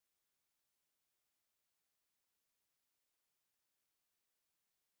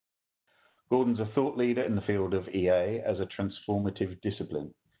Gordon's a thought leader in the field of EA as a transformative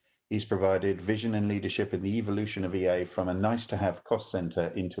discipline. He's provided vision and leadership in the evolution of EA from a nice-to-have cost center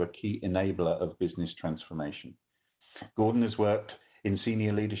into a key enabler of business transformation. Gordon has worked in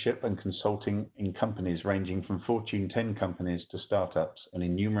senior leadership and consulting in companies ranging from Fortune 10 companies to startups and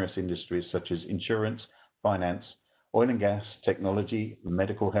in numerous industries such as insurance, finance, oil and gas, technology,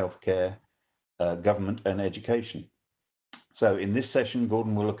 medical healthcare, government, and education. So in this session,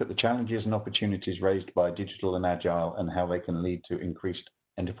 Gordon will look at the challenges and opportunities raised by digital and agile and how they can lead to increased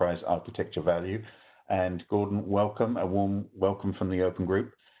enterprise architecture value. And Gordon, welcome, a warm welcome from the Open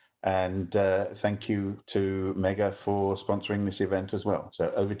Group. And thank you to Mega for sponsoring this event as well.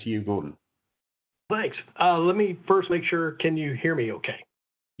 So over to you, Gordon. Thanks. Let me first make sure, can you hear me okay?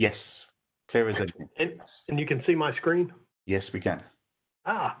 Yes, clear as anything. And you can see my screen? Yes, we can.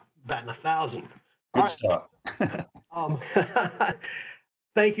 Batting 1,000. Good start.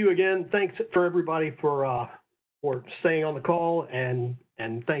 Thank you again. Thanks for everybody for staying on the call, and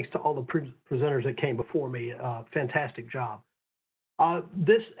thanks to all the presenters that came before me. Fantastic job.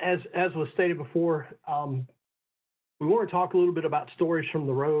 This, as was stated before, we want to talk a little bit about stories from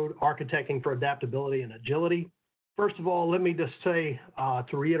the road, architecting for adaptability and agility. First of all, let me just say,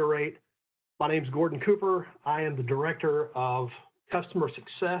 to reiterate, my name is Gordon Cooper. I am the Director of Customer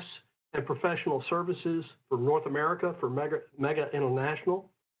Success and Professional Services for North America for Mega International.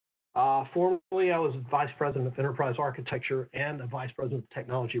 Formerly, I was Vice President of Enterprise Architecture and a Vice President of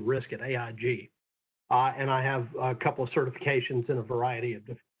Technology Risk at AIG. And I have a couple of certifications in a variety of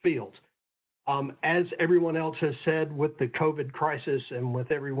different fields. As everyone else has said, with the COVID crisis and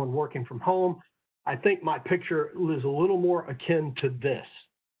with everyone working from home, I think my picture is a little more akin to this.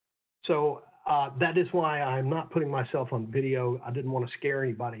 So that is why I'm not putting myself on video. I didn't want to scare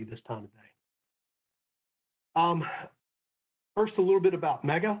anybody this time of day. First, a little bit about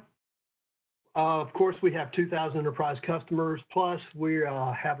Mega. Of course, we have 2,000 enterprise customers, plus we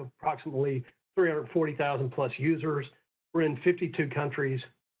have approximately 340,000 plus users. We're in 52 countries,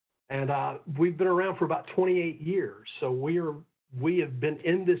 and we've been around for about 28 years. So we have been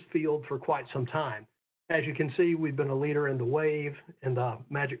in this field for quite some time. As you can see, we've been a leader in the Wave, in the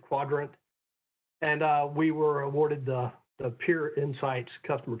Magic Quadrant, and we were awarded the Peer Insights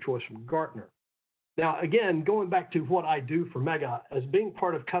Customer Choice from Gartner. Now, again, going back to what I do for Mega, as being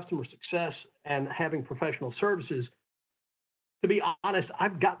part of customer success and having professional services, to be honest,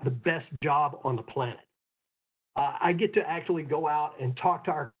 I've got the best job on the planet. I get to actually go out and talk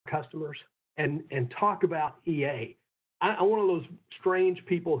to our customers and talk about EA. I'm one of those strange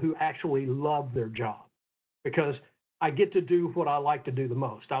people who actually love their job because I get to do what I like to do the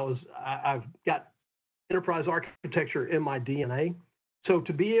most. I've got enterprise architecture in my DNA. So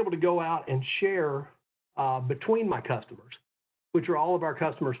to be able to go out and share between my customers, which are all of our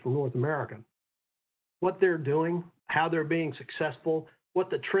customers from North America, what they're doing, how they're being successful, what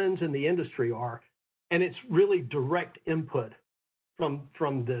the trends in the industry are, and it's really direct input from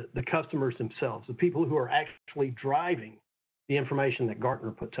the customers themselves, the people who are actually driving the information that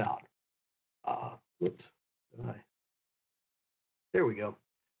Gartner puts out. There we go.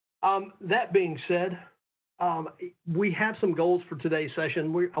 That being said, we have some goals for today's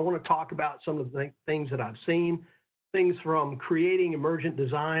session. I want to talk about some of the things that I've seen, things from creating emergent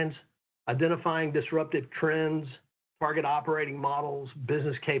designs, identifying disruptive trends, target operating models,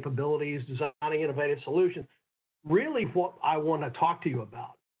 business capabilities, designing innovative solutions. Really what I want to talk to you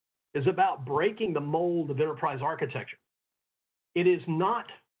about is about breaking the mold of enterprise architecture. It is not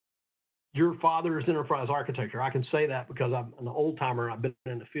your father's enterprise architecture. I can say that because I'm an old timer and I've been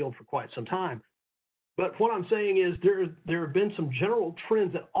in the field for quite some time. But what I'm saying is there have been some general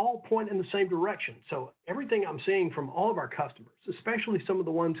trends that all point in the same direction. So everything I'm seeing from all of our customers, especially some of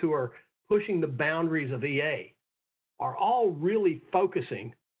the ones who are pushing the boundaries of EA, are all really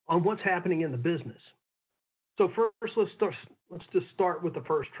focusing on what's happening in the business. So first, let's just start with the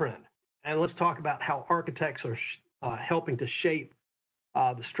first trend. And let's talk about how architects are helping to shape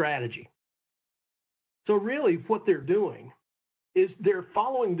the strategy. So really what they're doing is they're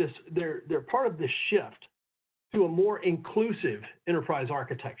following this, they're part of this shift to a more inclusive enterprise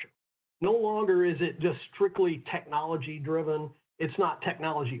architecture. No longer is it just strictly technology driven. It's not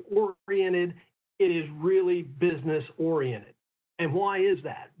technology oriented. It is really business oriented. And why is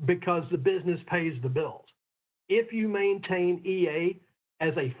that? Because the business pays the bills. If you maintain EA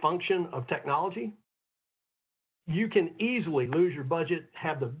as a function of technology, you can easily lose your budget,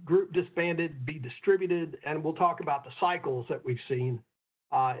 have the group disbanded, be distributed, and we'll talk about the cycles that we've seen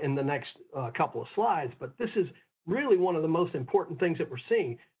in the next couple of slides. But this is really one of the most important things that we're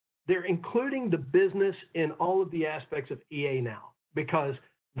seeing. They're including the business in all of the aspects of EA now, because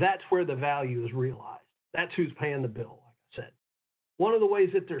that's where the value is realized. That's who's paying the bill, like I said. One of the ways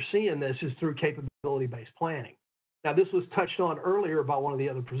that they're seeing this is through capability-based planning. Now, this was touched on earlier by one of the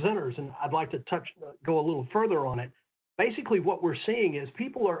other presenters, and I'd like to go a little further on it. Basically, what we're seeing is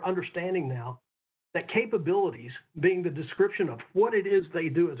people are understanding now that capabilities, being the description of what it is they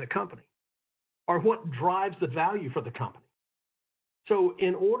do as a company, are what drives the value for the company. So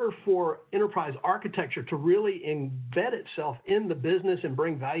in order for enterprise architecture to really embed itself in the business and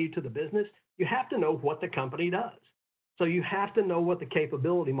bring value to the business, you have to know what the company does. So you have to know what the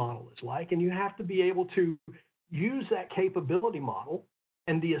capability model is like, and you have to be able to use that capability model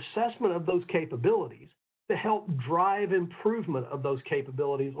and the assessment of those capabilities to help drive improvement of those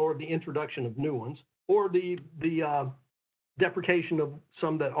capabilities, or the introduction of new ones, or the deprecation of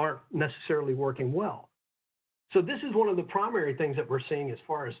some that aren't necessarily working well. So this is one of the primary things that we're seeing as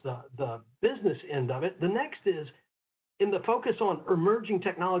far as the business end of it. The next is in the focus on emerging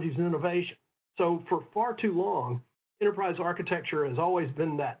technologies and innovation. So for far too long, enterprise architecture has always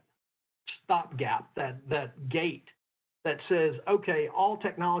been that stopgap, that gate that says, okay, all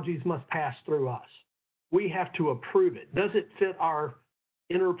technologies must pass through us. We have to approve it. Does it fit our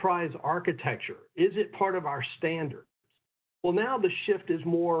enterprise architecture? Is it part of our standards? Well, now the shift is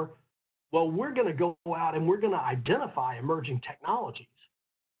more, well, we're going to go out and we're going to identify emerging technologies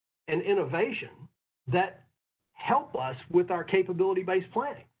and innovation that help us with our capability-based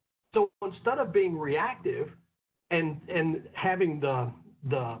planning. So instead of being reactive and having the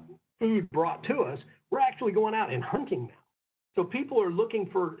food brought to us, we're actually going out and hunting now. So people are looking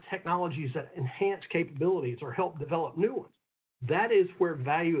for technologies that enhance capabilities or help develop new ones. That is where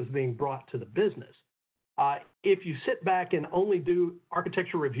value is being brought to the business. If you sit back and only do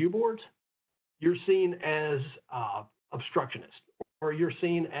architecture review boards, you're seen as obstructionist, or you're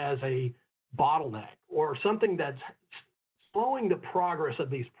seen as a bottleneck, or something that's slowing the progress of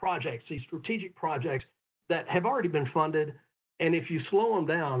these projects, these strategic projects that have already been funded. And if you slow them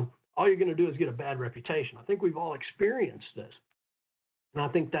down, all you're going to do is get a bad reputation. I think we've all experienced this. And I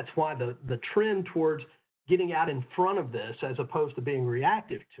think that's why the trend towards getting out in front of this as opposed to being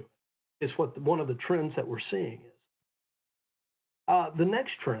reactive to it is what one of the trends that we're seeing is. The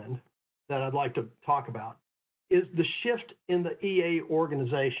next trend that I'd like to talk about is the shift in the EA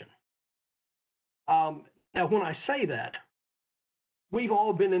organization. Now, when I say that, we've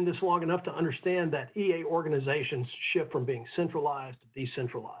all been in this long enough to understand that EA organizations shift from being centralized to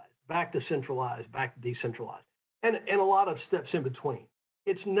decentralized, back to centralized, back to decentralized, and a lot of steps in between.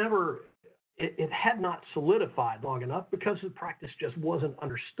 It had not solidified long enough because the practice just wasn't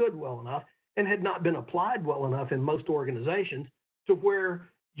understood well enough and had not been applied well enough in most organizations to where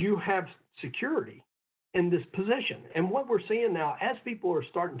you have security in this position. And what we're seeing now, as people are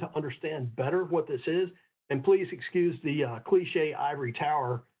starting to understand better what this is, and please excuse the cliche ivory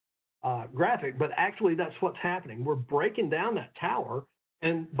tower graphic, but actually that's what's happening. We're breaking down that tower,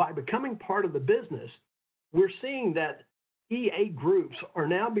 and by becoming part of the business, we're seeing that EA groups are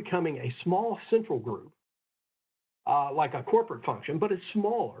now becoming a small central group, like a corporate function, but it's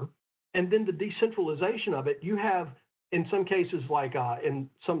smaller. And then the decentralization of it, you have, in some cases, like in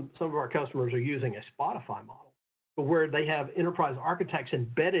some of our customers are using a Spotify model, where they have enterprise architects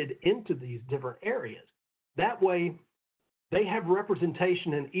embedded into these different areas. That way, they have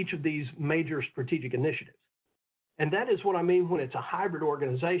representation in each of these major strategic initiatives. And that is what I mean when it's a hybrid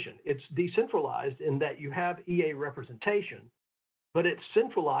organization. It's decentralized in that you have EA representation, but it's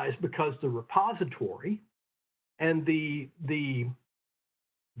centralized because the repository and the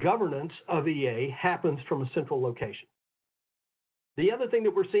governance of EA happens from a central location. The other thing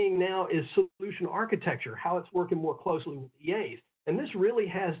that we're seeing now is solution architecture, how it's working more closely with EAs. And this really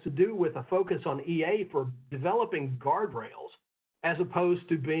has to do with a focus on EA for developing guardrails as opposed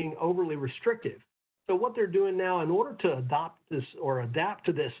to being overly restrictive. So what they're doing now, in order to adopt this or adapt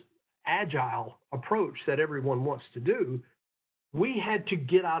to this agile approach that everyone wants to do, we had to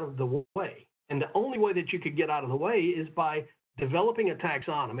get out of the way. And the only way that you could get out of the way is by developing a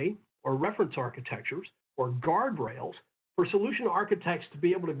taxonomy or reference architectures or guardrails for solution architects to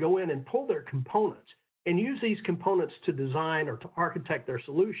be able to go in and pull their components and use these components to design or to architect their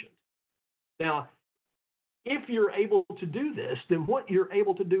solutions. Now, if you're able to do this, then what you're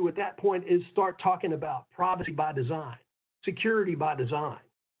able to do at that point is start talking about privacy by design, security by design,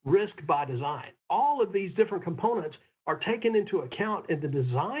 risk by design. All of these different components are taken into account in the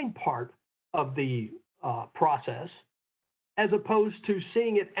design part of the process, as opposed to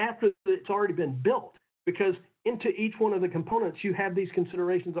seeing it after it's already been built, because into each one of the components, you have these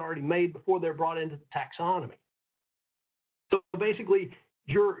considerations already made before they're brought into the taxonomy. So basically,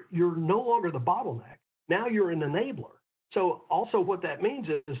 you're no longer the bottleneck. Now you're an enabler. So also what that means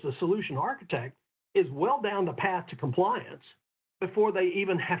is the solution architect is well down the path to compliance before they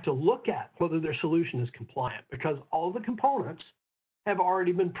even have to look at whether their solution is compliant, because all the components have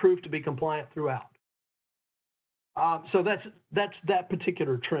already been proved to be compliant throughout. So that's that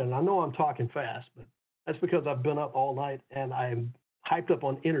particular trend. I know I'm talking fast, but that's because I've been up all night and I'm hyped up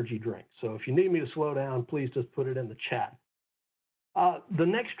on energy drinks. So if you need me to slow down, please just put it in the chat. The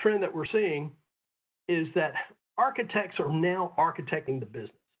next trend that we're seeing is that architects are now architecting the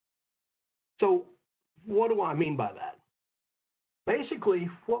business. So what do I mean by that? Basically,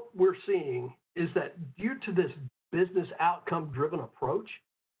 what we're seeing is that due to this business outcome-driven approach,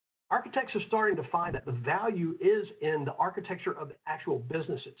 architects are starting to find that the value is in the architecture of the actual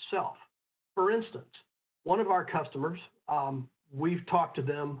business itself. For instance, one of our customers, we've talked to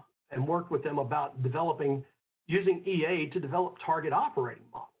them and worked with them about using EA to develop target operating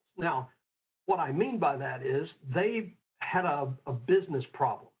models. Now, what I mean by that is they had a business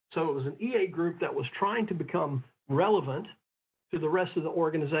problem. So it was an EA group that was trying to become relevant to the rest of the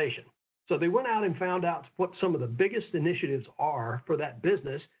organization. So they went out and found out what some of the biggest initiatives are for that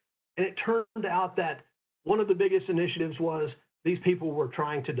business. And it turned out that one of the biggest initiatives was these people were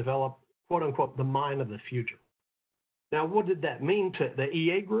trying to develop, quote unquote, the mine of the future. Now, what did that mean to the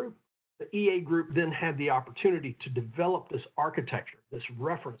EA group? The EA group then had the opportunity to develop this architecture, this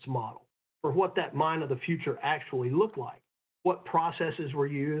reference model for what that mine of the future actually looked like, what processes were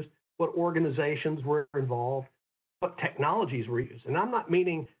used, what organizations were involved, what technologies were used. And I'm not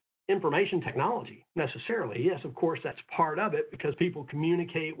meaning information technology necessarily. Yes, of course, that's part of it because people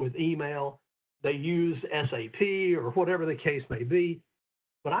communicate with email, they use SAP or whatever the case may be.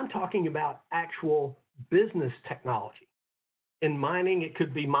 But I'm talking about actual business technology. In mining, it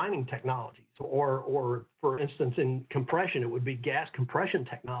could be mining technologies, or for instance, in compression, it would be gas compression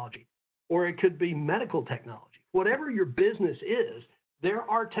technology, or it could be medical technology. Whatever your business is, there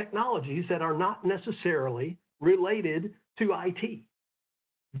are technologies that are not necessarily related to IT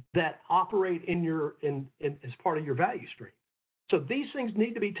that operate as part of your value stream. So these things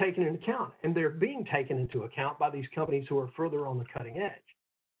need to be taken into account, and they're being taken into account by these companies who are further on the cutting edge.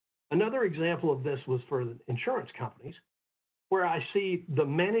 Another example of this was for the insurance companies, where I see the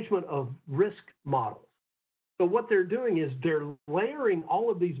management of risk models. So what they're doing is they're layering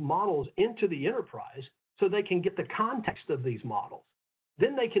all of these models into the enterprise so they can get the context of these models.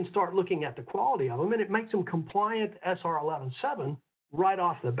 Then they can start looking at the quality of them, and it makes them compliant SR 11.7 right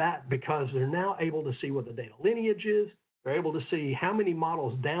off the bat because they're now able to see what the data lineage is. They're able to see how many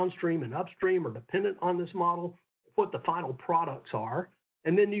models downstream and upstream are dependent on this model, what the final products are,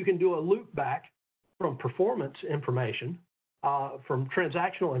 and then you can do a loop back from performance information, from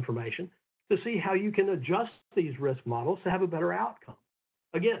transactional information, to see how you can adjust these risk models to have a better outcome.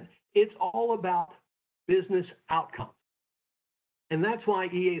 Again, it's all about business outcomes. And that's why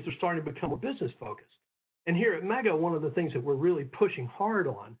EAs are starting to become more business focused. And here at Mega, one of the things that we're really pushing hard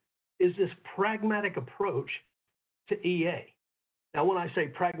on is this pragmatic approach to EA. Now, when I say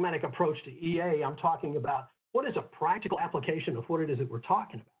pragmatic approach to EA, I'm talking about what is a practical application of what it is that we're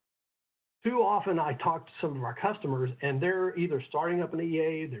talking about. Too often I talk to some of our customers and they're either starting up an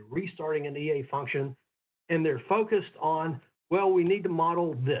EA, they're restarting an EA function, and they're focused on, well, we need to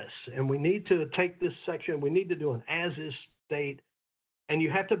model this, and we need to take this section, we need to do an as-is state, and you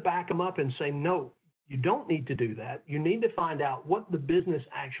have to back them up and say, no, you don't need to do that. You need to find out what the business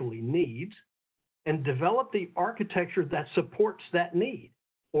actually needs and develop the architecture that supports that need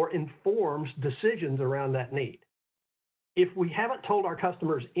or informs decisions around that need. If we haven't told our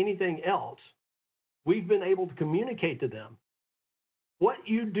customers anything else, we've been able to communicate to them what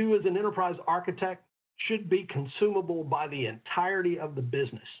you do as an enterprise architect should be consumable by the entirety of the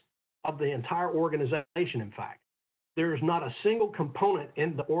business, of the entire organization, in fact. There is not a single component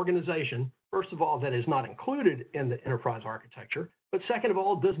in the organization, first of all, that is not included in the enterprise architecture, but second of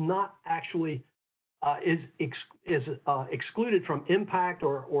all, does not actually is excluded from impact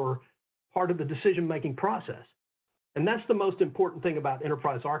or part of the decision-making process. And that's the most important thing about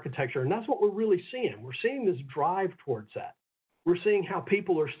enterprise architecture, and that's what we're really seeing. We're seeing this drive towards that. We're seeing how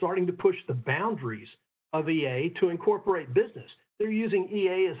people are starting to push the boundaries of EA to incorporate business. They're using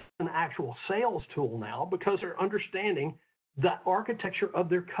EA as an actual sales tool now because they're understanding the architecture of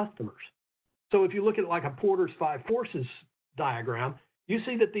their customers. So if you look at like a Porter's 5 forces diagram, you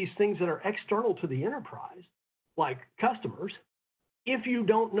see that these things that are external to the enterprise, like customers, if you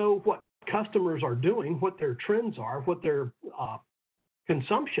don't know what customers are doing, what their trends are, what their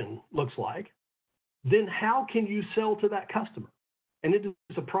consumption looks like, then how can you sell to that customer? And it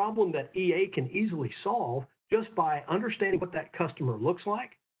is a problem that EA can easily solve just by understanding what that customer looks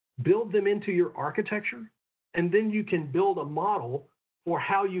like, build them into your architecture, and then you can build a model for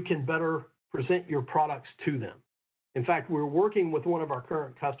how you can better present your products to them. In fact, we're working with one of our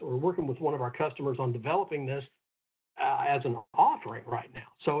customers on developing this as an offering right now.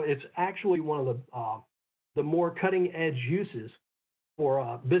 So it's actually one of the more cutting edge uses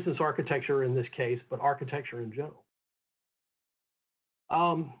for business architecture in this case, but architecture in general.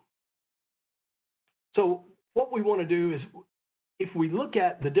 So what we want to do is, if we look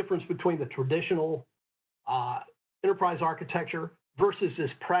at the difference between the traditional enterprise architecture versus this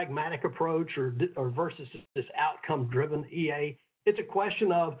pragmatic approach or versus this outcome-driven EA, it's a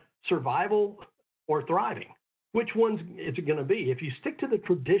question of survival or thriving. Which one's is it going to be? If you stick to the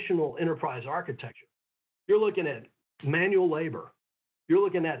traditional enterprise architecture, you're looking at manual labor. You're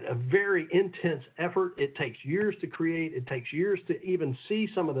looking at a very intense effort. It takes years to create. It takes years to even see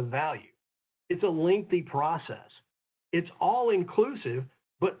some of the value. It's a lengthy process. It's all-inclusive,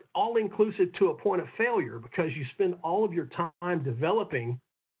 but all-inclusive to a point of failure because you spend all of your time developing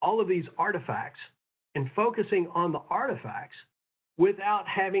all of these artifacts and focusing on the artifacts without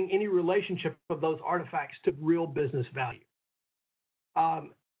having any relationship of those artifacts to real business value.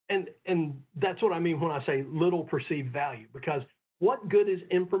 And that's what I mean when I say little perceived value, because what good is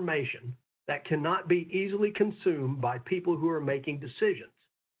information that cannot be easily consumed by people who are making decisions?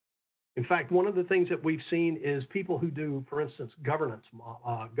 In fact, one of the things that we've seen is people who do, for instance, governance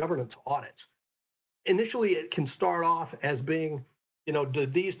audits. Initially, it can start off as being, do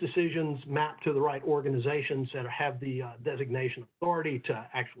these decisions map to the right organizations that have the designation authority to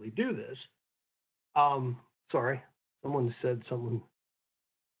actually do this? Sorry, someone said someone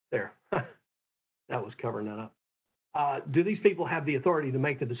there. That was covering that up. Do these people have the authority to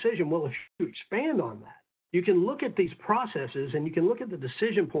make the decision? Well, if you expand on that, you can look at these processes and you can look at the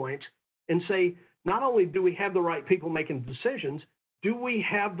decision points and say, not only do we have the right people making decisions, do we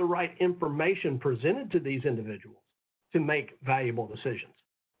have the right information presented to these individuals to make valuable decisions?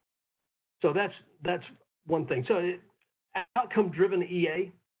 So that's one thing. So outcome-driven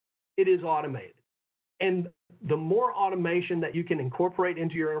EA, it is automated. And the more automation that you can incorporate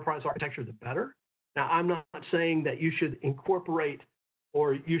into your enterprise architecture, the better. Now, I'm not saying that you should incorporate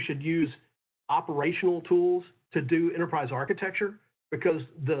or you should use operational tools to do enterprise architecture, because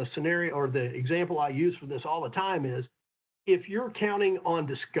the scenario or the example I use for this all the time is, if you're counting on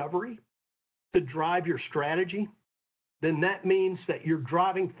discovery to drive your strategy, then that means that you're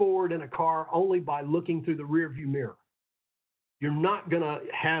driving forward in a car only by looking through the rearview mirror. You're not going to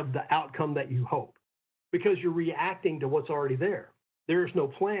have the outcome that you hope because you're reacting to what's already there. There's no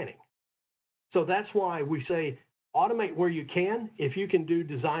planning. So that's why we say automate where you can. If you can do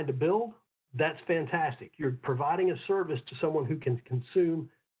design to build, that's fantastic. You're providing a service to someone who can consume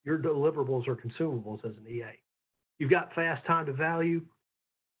your deliverables or consumables as an EA. You've got fast time to value.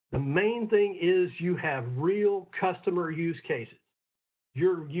 The main thing is you have real customer use cases.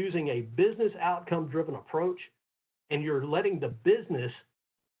 You're using a business outcome-driven approach, and you're letting the business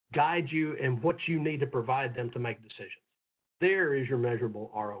guide you in what you need to provide them to make decisions. There is your measurable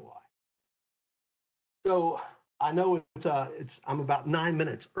ROI. So I know I'm about 9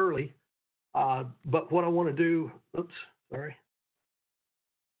 minutes early, but what I want to do, there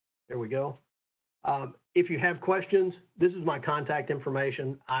we go. If you have questions, this is my contact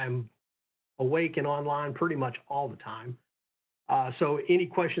information. I'm awake and online pretty much all the time. So any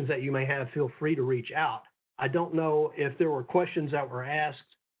questions that you may have, feel free to reach out. I don't know if there were questions that were asked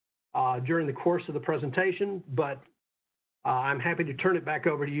during the course of the presentation, but I'm happy to turn it back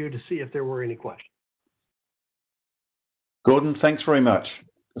over to you to see if there were any questions. Gordon, thanks very much.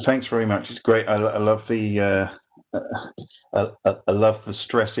 Thanks very much. It's great. I love the I love the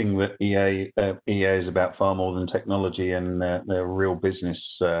stressing that EA is about far more than technology, and their real business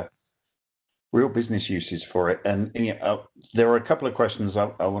uses for it. And there are a couple of questions.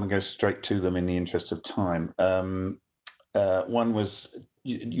 I want to go straight to them in the interest of time. One was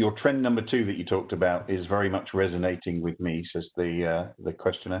your trend number 2 that you talked about is very much resonating with me, says the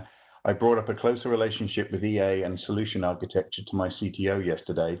questioner. I brought up a closer relationship with EA and solution architecture to my CTO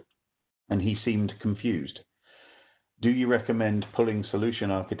yesterday, and he seemed confused. Do you recommend pulling solution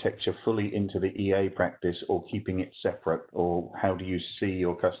architecture fully into the EA practice or keeping it separate, or how do you see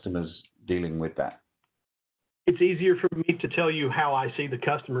your customers dealing with that? It's easier for me to tell you how I see the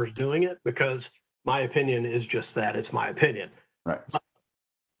customers doing it, because my opinion is just that. It's my opinion. Right.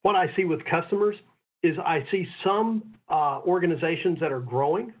 What I see with customers is I see some organizations that are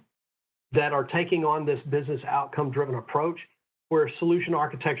growing, that are taking on this business outcome-driven approach, where solution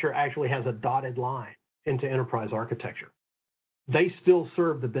architecture actually has a dotted line into enterprise architecture. They still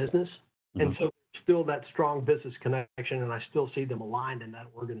serve the business, and so still that strong business connection, and I still see them aligned in that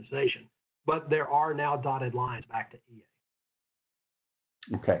organization. but there are now dotted lines back to EA.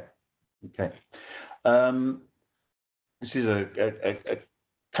 Okay. This is a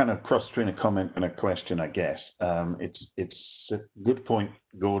kind of cross between a comment and a question, I guess. It's a good point,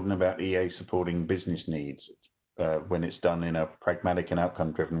 Gordon, about EA supporting business needs when it's done in a pragmatic and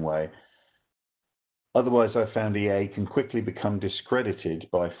outcome-driven way. Otherwise, I found EA can quickly become discredited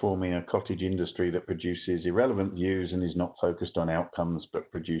by forming a cottage industry that produces irrelevant views and is not focused on outcomes,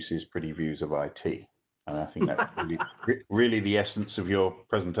 but produces pretty views of IT. And I think that's really the essence of your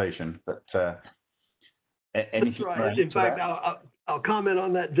presentation. But anything? That's right. In fact, I'll comment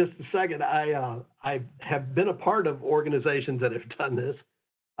on that just a second. I have been a part of organizations that have done this.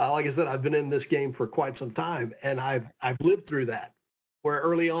 Like I said, I've been in this game for quite some time, and I've lived through that. Where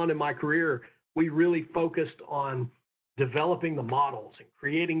early on in my career, we really focused on developing the models and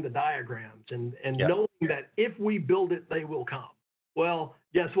creating the diagrams and knowing that if we build it, they will come. Well,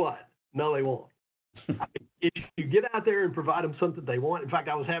 guess what? No, they won't. If you get out there and provide them something they want, in fact,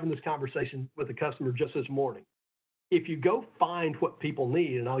 I was having this conversation with a customer just this morning. If you go find what people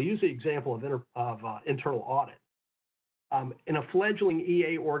need, and I'll use the example of internal audit. In a fledgling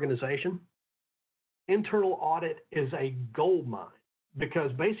EA organization, internal audit is a gold mine.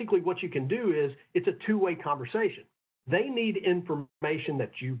 Because basically what you can do is it's a two-way conversation. They need information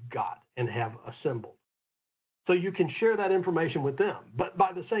that you've got and have assembled. So you can share that information with them. But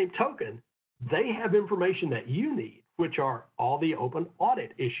by the same token, they have information that you need, which are all the open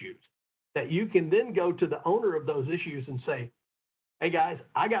audit issues that you can then go to the owner of those issues and say, hey guys,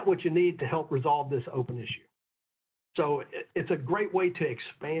 I got what you need to help resolve this open issue. So it's a great way to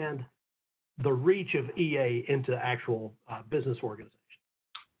expand the reach of EA into actual business organizations.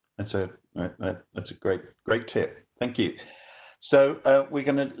 That's a great tip. Thank you. So we're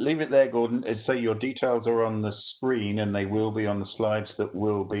going to leave it there, Gordon. So your details are on the screen, and they will be on the slides that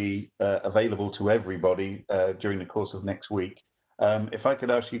will be available to everybody during the course of next week. If I could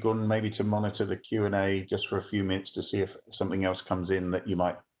ask you, Gordon, maybe to monitor the Q&A just for a few minutes to see if something else comes in that you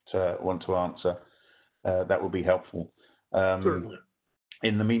might want to answer, that would be helpful. Certainly.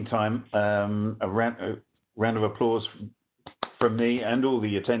 In the meantime, a round of applause from me and all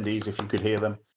the attendees, if you could hear them,